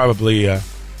world could probably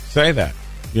say that,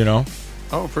 you know?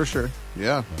 Oh, for sure.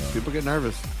 Yeah. People get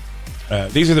nervous.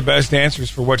 These are the best answers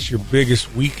for what's your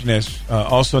biggest weakness.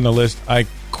 Also on the list,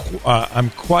 I'm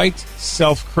quite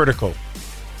self-critical.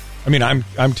 I mean, I'm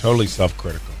totally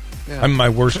self-critical. Yeah. I'm my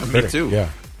worst critic. Me too. Yeah.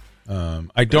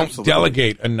 I don't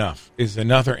delegate enough is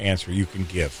another answer you can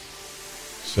give.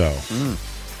 So,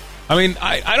 I mean,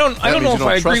 I don't know if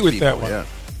I agree with that one.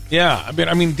 Yeah.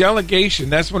 I mean, delegation,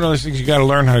 that's one of those things you got to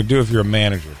learn how to do if you're a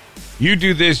manager. You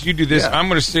do this. Yeah. I'm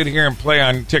going to sit here and play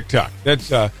on TikTok.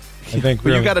 That's, I think,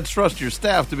 but you got to trust your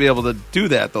staff to be able to do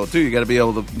that, though, too. You got to be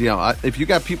able to, if you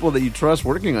got people that you trust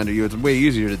working under you, it's way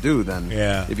easier to do than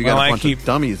if you got a bunch of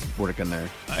dummies working there.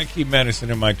 I keep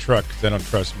medicine in my truck because I don't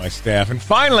trust my staff. And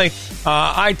finally,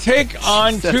 I take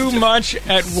on too much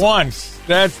at once.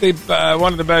 That's the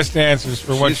one of the best answers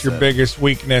for what's your biggest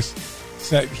weakness.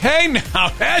 So, hey, now,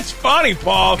 that's funny,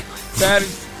 Paul.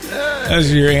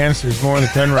 Those are your answers. More of the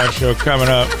Penrod Show coming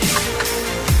up.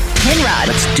 Penrod.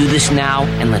 Let's do this now,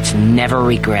 and let's never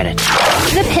regret it.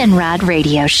 The Penrod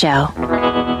Radio Show.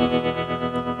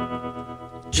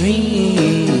 Dream.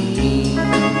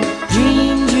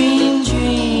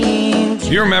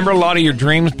 Do you remember a lot of your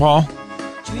dreams, Paul?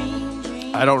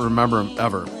 I don't remember them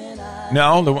ever.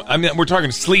 No, we're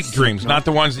talking sleep dreams, not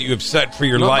the ones that you have set for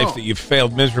your life that you've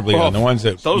failed miserably on. The ones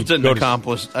that those didn't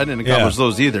accomplish. I didn't accomplish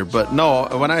those either. But no,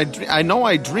 when I know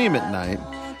I dream at night,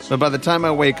 but by the time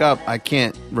I wake up, I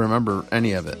can't remember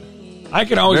any of it. I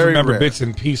can always remember bits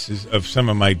and pieces of some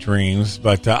of my dreams.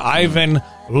 But Ivan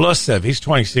Lusev, he's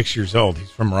 26 years old. He's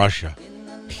from Russia.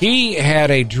 He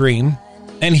had a dream,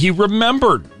 and he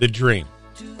remembered the dream.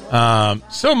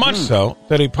 So much so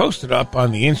that he posted up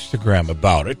on the Instagram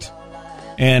about it.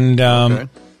 And,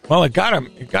 well, it got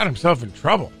himself in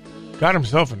trouble.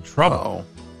 Uh-oh.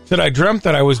 Said, I dreamt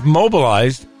that I was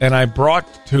mobilized and I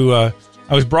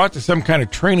was brought to some kind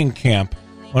of training camp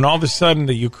when all of a sudden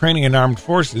the Ukrainian armed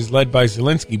forces led by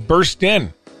Zelensky burst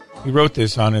in. He wrote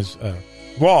this on his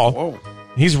wall. Whoa.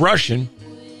 He's Russian.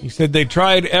 He said they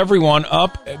tied everyone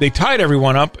up and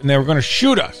they were going to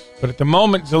shoot us. But at the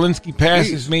moment Zelensky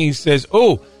passes me, he says,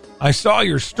 "Oh, I saw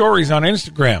your stories on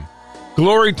Instagram.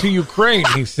 Glory to Ukraine,"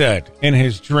 he said in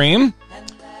his dream.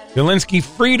 Zelensky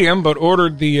freed him, but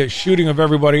ordered the shooting of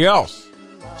everybody else.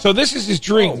 So this is his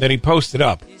dream that he posted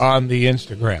up on the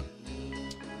Instagram.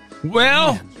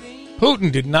 Well,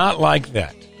 Putin did not like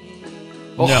that.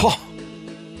 No.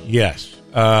 Yes.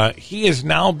 He has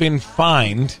now been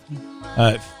fined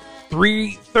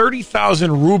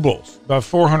 30,000 rubles, about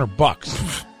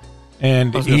 $400.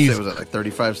 And I was going to say, was that like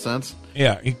 35 cents?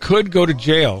 Yeah, he could go to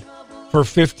jail for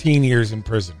 15 years in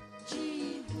prison.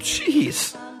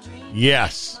 Jeez.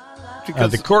 Yes.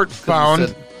 The court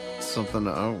found something.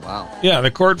 Oh, wow. Yeah,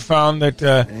 the court found that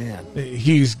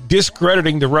he's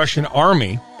discrediting the Russian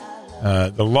army.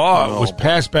 The law was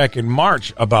passed back in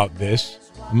March about this,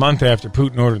 a month after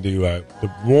Putin ordered the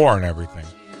war and everything.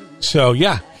 So,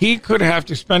 yeah, he could have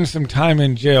to spend some time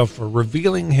in jail for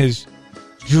revealing his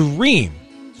dream.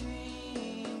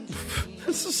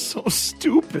 This is so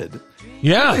stupid.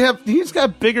 Yeah. He's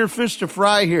got bigger fish to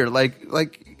fry here.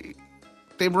 Like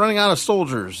they're running out of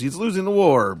soldiers. He's losing the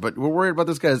war, but we're worried about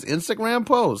this guy's Instagram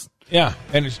post. Yeah,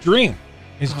 and his dream.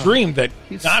 His dream that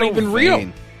he's not so even vain.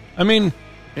 Real. I mean,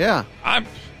 yeah.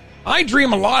 I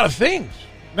dream a lot of things.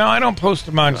 Now, I don't post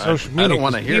them on social media. I don't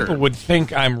want to hear. People would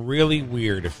think I'm really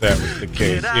weird if that was the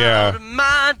case. Yeah.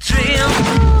 My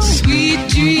dream. Sweet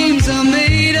dreams are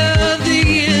made of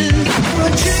these.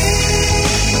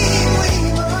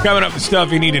 Coming up, the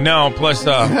stuff you need to know, plus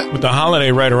with the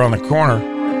holiday right around the corner,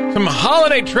 some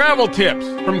holiday travel tips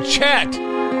from Chat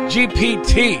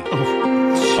GPT.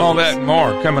 All that and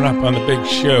more coming up on the big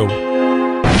show.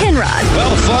 Penrod.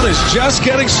 Well, fun is just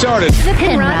getting started. The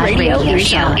Penrod Radio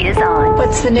Show is on.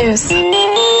 What's the news? So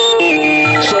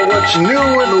what's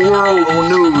new in the world of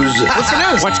news? What's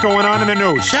the news? What's going on in the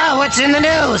news? So, what's in the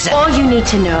news? All you need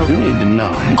to know. You need to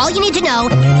know. All you need to know.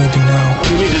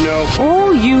 You need to know.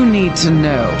 All you need to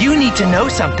know. You need to know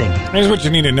something. Here's what you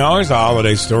need to know. Here's a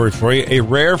holiday story for you. A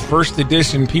rare first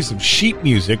edition piece of sheet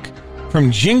music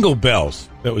from Jingle Bells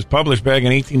that was published back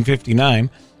in 1859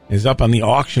 is up on the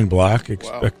auction block.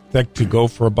 Expect that to go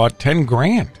for about $10,000.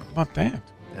 How about that?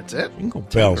 That's it? Jingle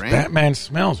Bells. $10,000? Batman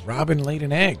Smells. Robin Laid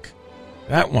an Egg.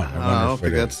 That one. I don't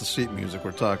think that's the sheet music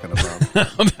we're talking about.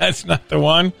 No, that's not the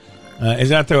one. Is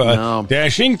that the No.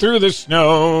 Dashing through the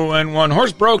snow and one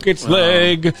horse broke its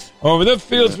leg. Over the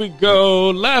fields we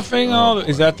go, laughing all.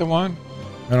 Is that the one?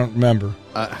 I don't remember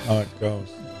how it goes.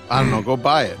 I don't know. Go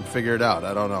buy it and figure it out.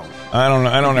 I don't know. I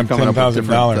don't have Coming up with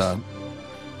 $10,000. different,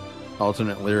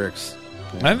 alternate lyrics.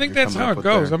 I think that's how it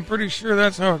goes. I'm pretty sure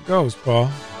that's how it goes, Paul.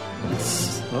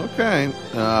 Okay.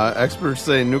 Experts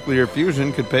say nuclear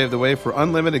fusion could pave the way for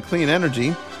unlimited clean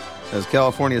energy as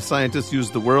California scientists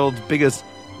use the world's biggest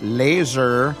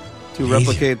laser to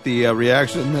replicate the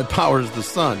reaction that powers the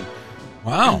sun.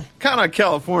 Wow. Count on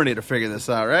California to figure this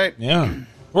out, right? Yeah.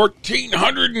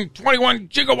 1,421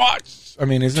 gigawatts. I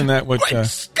mean, isn't that what...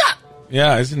 Scott!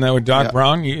 Yeah, isn't that what Doc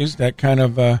Brown used? That kind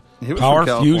of He was power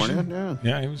from fusion? California,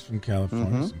 Yeah, he was from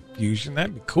California. Some fusion.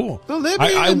 That'd be cool. The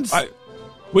Libyans!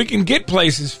 We can get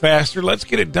places faster. Let's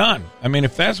get it done. I mean,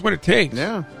 if that's what it takes,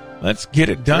 let's get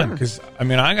it done. Because, I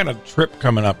mean, I got a trip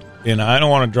coming up, and I don't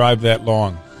want to drive that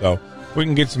long. So if we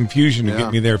can get some fusion to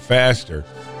get me there faster,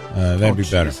 that'd be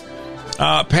better.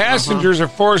 Passengers are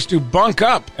forced to bunk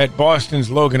up at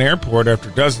Boston's Logan Airport after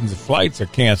dozens of flights are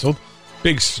canceled.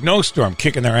 Big snowstorm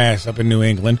kicking their ass up in New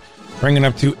England, bringing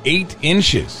up to 8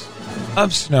 inches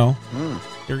of snow.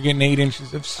 They're getting 8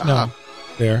 inches of snow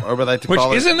there. Or would I like to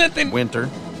call isn't it that winter?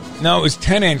 No, it was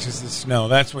 10 inches of snow.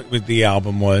 That's what the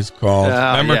album was called.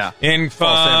 Remember? In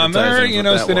Farmer,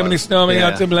 Cinnamon Snowman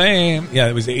out to blame. Yeah,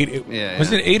 it was 8.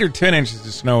 Was it 8 or 10 inches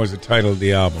of snow as the title of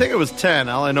the album? I think it was 10.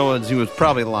 All I know is he was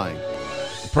probably lying.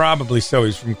 Probably so.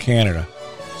 He's from Canada.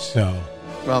 So,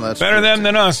 well, that's better them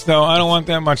than us, though. I don't want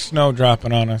that much snow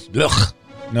dropping on us. Ugh.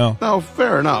 No. No,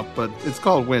 fair enough, but it's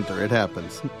called winter. It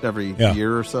happens every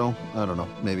year or so. I don't know,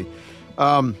 maybe.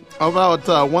 About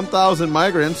 1,000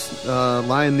 migrants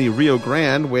line the Rio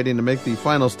Grande, waiting to make the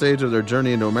final stage of their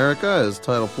journey into America, as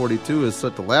Title 42 is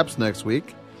set to lapse next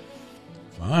week.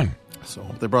 Fun. So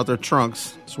they brought their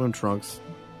trunks, swim trunks.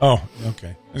 Oh,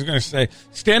 okay. I was going to say,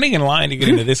 standing in line to get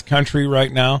into this country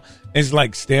right now is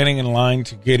like standing in line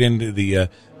to get into the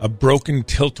a broken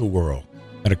tilt-a-whirl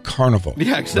at a carnival.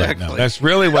 Yeah, exactly. Right now. That's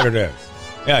really what it is.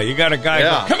 Yeah, you got a guy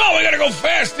going, come on, we got to go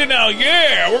faster now.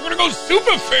 Yeah, we're going to go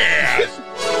super fast.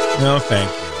 No, thank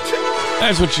you.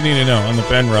 That's what you need to know on the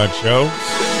Penrod Show.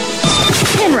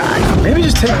 Penrod. Maybe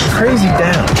just take the crazy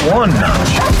down one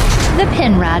notch. The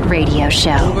Penrod Radio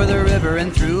Show. Over the river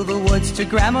and through the woods to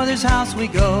grandmother's house we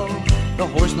go. The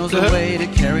horse knows the way to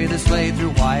carry the sleigh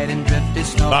through white and drifty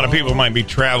snow. A lot of people might be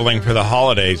traveling for the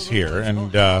holidays here.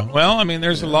 And, well, I mean,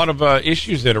 there's a lot of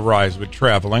issues that arise with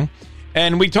traveling.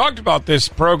 And we talked about this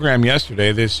program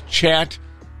yesterday, this Chat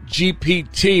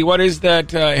GPT. What is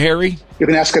that, Harry? You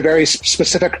can ask a very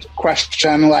specific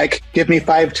question like, give me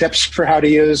 5 tips for how to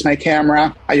use my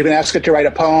camera. You can ask it to write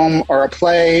a poem or a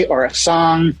play or a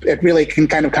song. It really can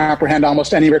kind of comprehend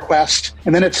almost any request.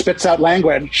 And then it spits out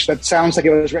language that sounds like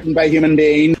it was written by a human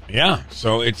being. Yeah,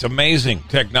 so it's amazing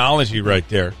technology right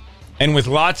there. And with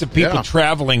lots of people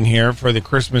traveling here for the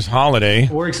Christmas holiday.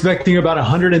 We're expecting about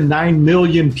 109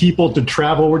 million people to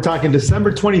travel. We're talking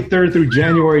December 23rd through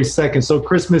January 2nd, so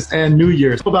Christmas and New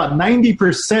Year's. About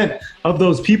 90% of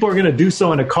those people are going to do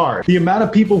so in a car. The amount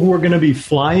of people who are going to be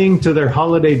flying to their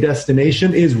holiday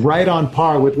destination is right on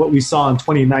par with what we saw in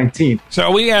 2019.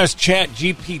 So we asked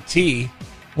ChatGPT,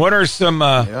 what are some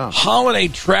holiday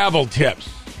travel tips?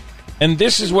 And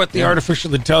this is what the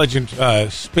artificial intelligence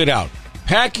spit out.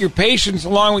 Pack your patience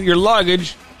along with your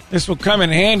luggage. This will come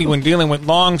in handy when dealing with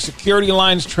long security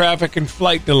lines, traffic, and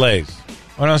flight delays.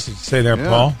 What else did you say there,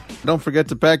 Paul? Don't forget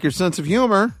to pack your sense of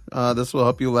humor. This will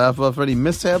help you laugh off any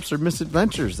mishaps or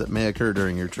misadventures that may occur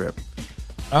during your trip.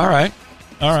 All right.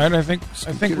 I think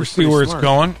we see where it's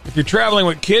going. If you're traveling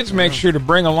with kids, make sure to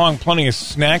bring along plenty of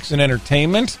snacks and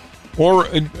entertainment or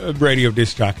radio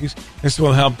disc jockeys. This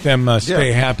will help them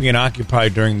stay happy and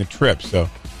occupied during the trip. So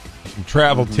some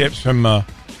travel tips from the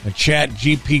Chat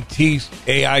GPT's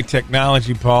AI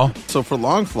technology, Paul. So for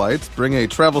long flights, bring a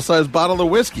travel-sized bottle of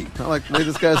whiskey. I like the way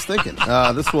this guy's thinking.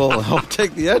 This will help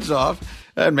take the edge off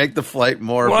and make the flight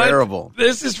more bearable.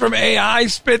 This is from AI?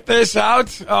 Spit this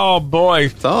out? Oh, boy.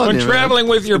 When traveling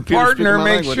with your partner,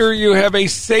 make sure you have a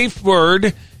safe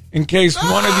word in case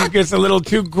one of you gets a little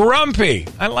too grumpy.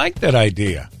 I like that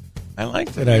idea.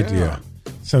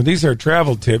 So these are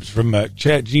travel tips from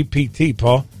ChatGPT,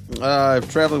 Paul.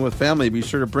 If traveling with family, be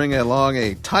sure to bring along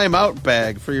a timeout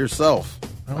bag for yourself.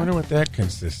 I wonder what that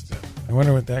consists of.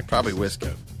 Probably whiskey.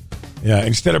 Yeah,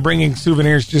 instead of bringing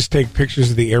souvenirs, just take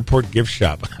pictures of the airport gift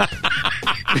shop.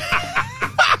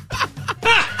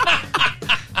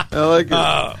 I like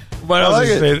it. What else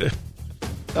is it?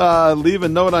 Leave a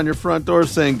note on your front door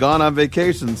saying "gone on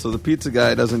vacation" so the pizza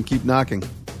guy doesn't keep knocking.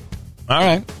 All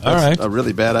right. That's a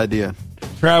really bad idea.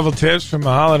 Travel tips from from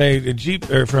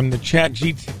the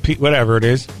ChatGPT, whatever it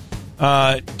is.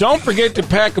 Don't forget to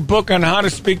pack a book on how to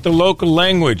speak the local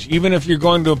language, even if you're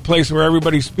going to a place where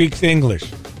everybody speaks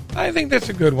English. I think that's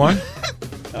a good one.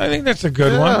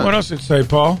 What else did it say,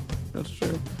 Paul? That's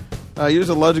true. Use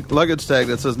a luggage tag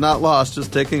that says "not lost,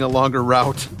 just taking a longer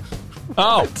route."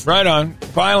 Oh, right on.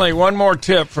 Finally, one more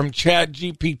tip from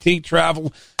ChatGPT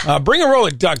Travel. Bring a roll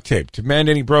of duct tape to mend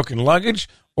any broken luggage,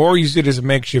 or use it as a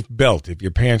makeshift belt if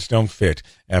your pants don't fit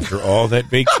after all that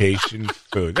vacation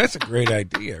food. That's a great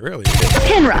idea, really.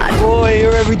 Penrod. Boy,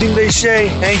 you're everything they say,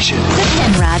 ain't you? The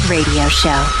Penrod Radio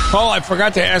Show. Paul, I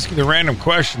forgot to ask you the random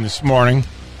question this morning.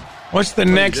 What's the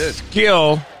next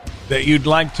skill that you'd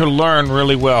like to learn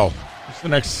really well? What's the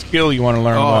next skill you want to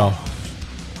learn well?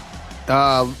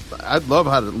 I'd love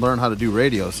to learn how to do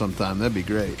radio sometime. That'd be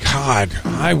great. God,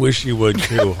 I wish you would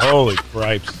too. Holy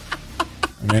cripes.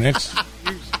 I mean,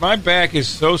 my back is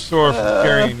so sore from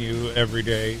carrying you every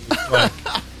day. It's like,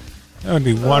 that would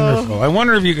be wonderful. I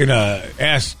wonder if you can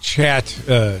ask Chat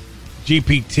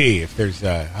GPT if there's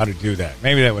how to do that.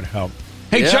 Maybe that would help.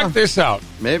 Hey, check this out.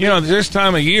 Maybe. This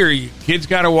time of year, kids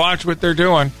got to watch what they're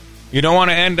doing. You don't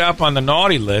want to end up on the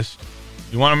naughty list.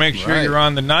 You want to make sure you're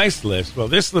on the nice list. Well,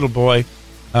 this little boy,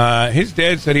 his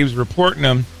dad said he was reporting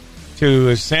him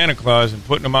to Santa Claus and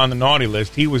putting him on the naughty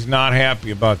list. He was not happy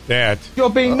about that. You're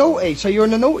being naughty, so you're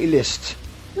on the naughty list.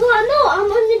 No, I'm not. I'm on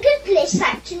the good list,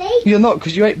 actually. You're not,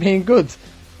 because you ain't being good.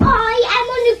 I am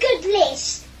on the good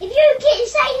list. If you keep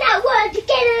saying that word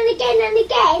again and again and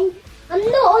again, I'm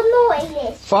not on naughty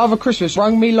list. Father Christmas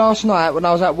rang me last night when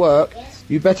I was at work. Yes.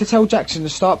 You better tell Jackson to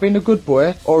start being a good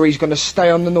boy, or he's going to stay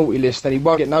on the naughty list and he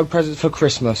won't get no presents for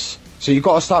Christmas. So you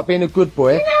got to start being a good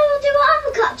boy. Then I will do what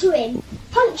uppercut to him.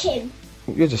 Punch him.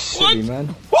 You're just silly,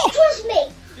 man. Trust me,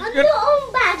 I'm not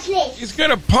on bad list. He's going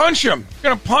to punch him. He's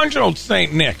going to punch old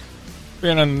Saint Nick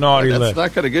being on the naughty list. That's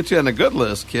not going to get you on the good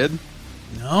list, kid.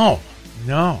 No.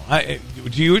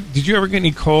 Did you ever get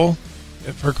any coal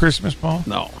for Christmas, Paul?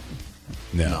 No.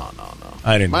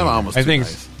 I didn't. My mom was too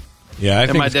nice. Yeah, I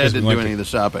think my dad didn't do any of the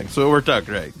shopping, so it worked out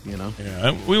great,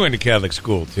 Yeah, we went to Catholic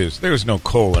school, too, so there was no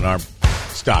coal in our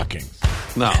stockings.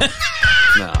 No.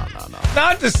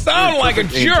 Not to sound like a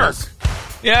jerk.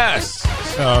 Yes.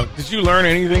 So, did you learn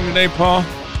anything today, Paul?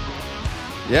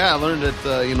 Yeah, I learned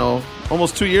that,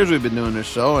 almost 2 years we've been doing this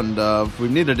show, and we've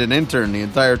needed an intern the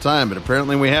entire time, but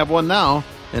apparently we have one now,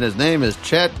 and his name is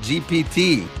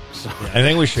ChatGPT. So, I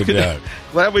think we should.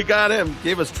 Glad we got him.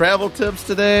 Gave us travel tips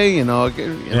today. He's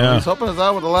helping us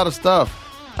out with a lot of stuff.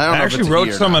 I don't know actually if it's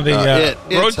wrote some of the.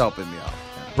 It's helping me out.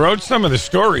 Wrote some of the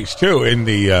stories too in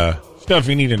the stuff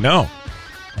you need to know.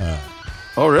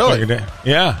 Oh, really?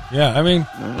 Yeah. I mean,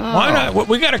 why not?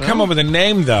 We got to come up with a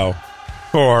name though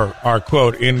for our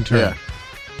quote intern.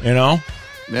 Yeah.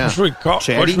 What should we call?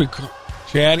 Chatty?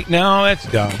 Chatty? No, that's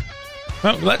dumb.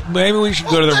 Well, maybe we should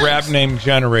go to the rap name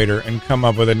generator and come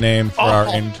up with a name for our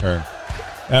intern.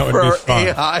 That would be fun.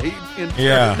 AI intern.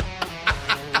 Yeah.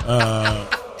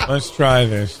 Let's try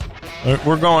this.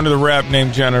 We're going to the rap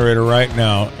name generator right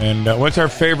now. And what's our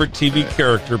favorite TV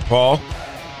character, Paul?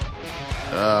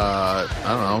 I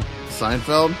don't know.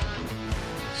 Seinfeld?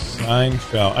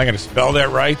 I got to spell that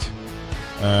right?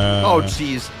 Oh,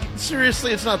 jeez.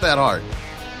 Seriously, it's not that hard.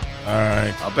 All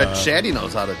right. I'll bet Chatty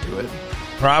knows how to do it.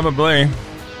 Probably.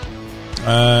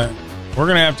 We're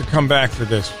going to have to come back for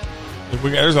this.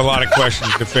 There's a lot of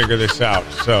questions to figure this out.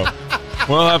 So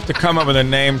we'll have to come up with a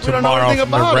name tomorrow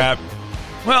from the rap.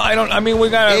 Well, we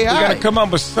gotta come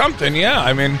up with something.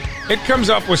 Yeah, it comes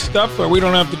up with stuff where we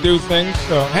don't have to do things.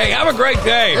 So hey, have a great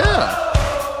day. Yeah.